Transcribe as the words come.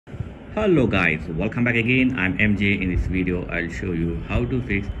Hello guys, welcome back again. I'm MJ. In this video I'll show you how to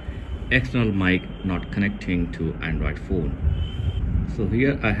fix external mic not connecting to Android phone. So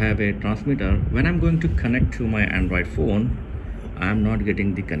here I have a transmitter. When I'm going to connect to my Android phone, I'm not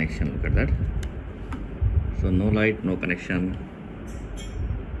getting the connection. Look at that. So no light, no connection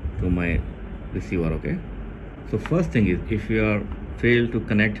to my receiver. Okay, so first thing is, if you are failed to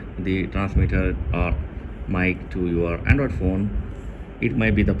connect the transmitter or mic to your Android phone, it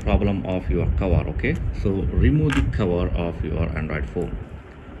might be the problem of your cover. Okay, so remove the cover of your Android phone.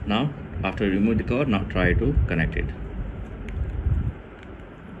 Now after you remove the cover, now try to connect it,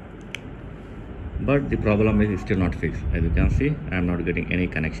 but the problem is still not fixed. As you can see, I am not getting any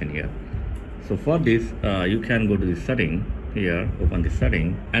connection here. So for this you can go to the setting here, open the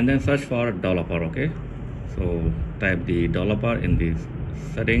setting and then search for developer. Okay, so type the developer in this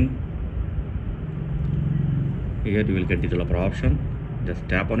setting. Here you will get the developer option. Just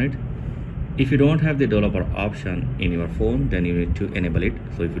tap on it. If you don't have the developer option in your phone, then you need to enable it.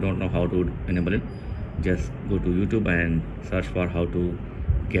 So if you don't know how to enable it, just go to YouTube and search for how to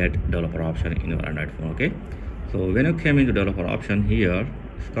get developer option in your Android phone. Okay, so when you came into developer option, here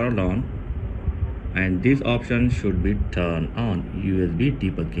scroll down and this option should be turned on, USB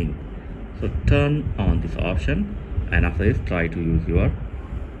debugging. So turn on this option, and after this try to use your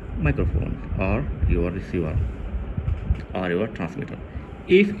microphone or your receiver or your transmitter.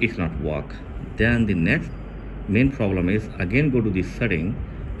 If it's not work, then the next main problem is, again go to the setting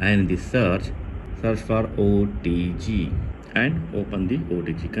and in the search for OTG and open the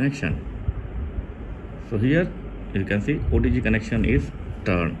OTG connection. So here you can see OTG connection is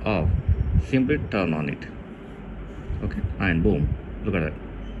turned off. Simply turn on it. Okay, and boom, look at that.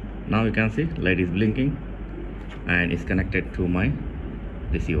 Now you can see light is blinking and it's connected to my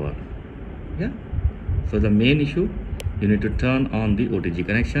receiver. Yeah, so the main issue, you need to turn on the OTG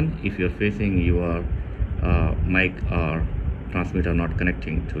connection if you're facing your mic or transmitter not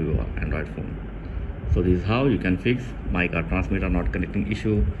connecting to your Android phone. So this is how you can fix mic or transmitter not connecting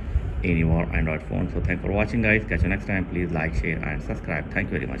issue in your Android phone. So thanks for watching guys. Catch you next time. Please like, share and subscribe.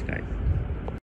 Thank you very much guys.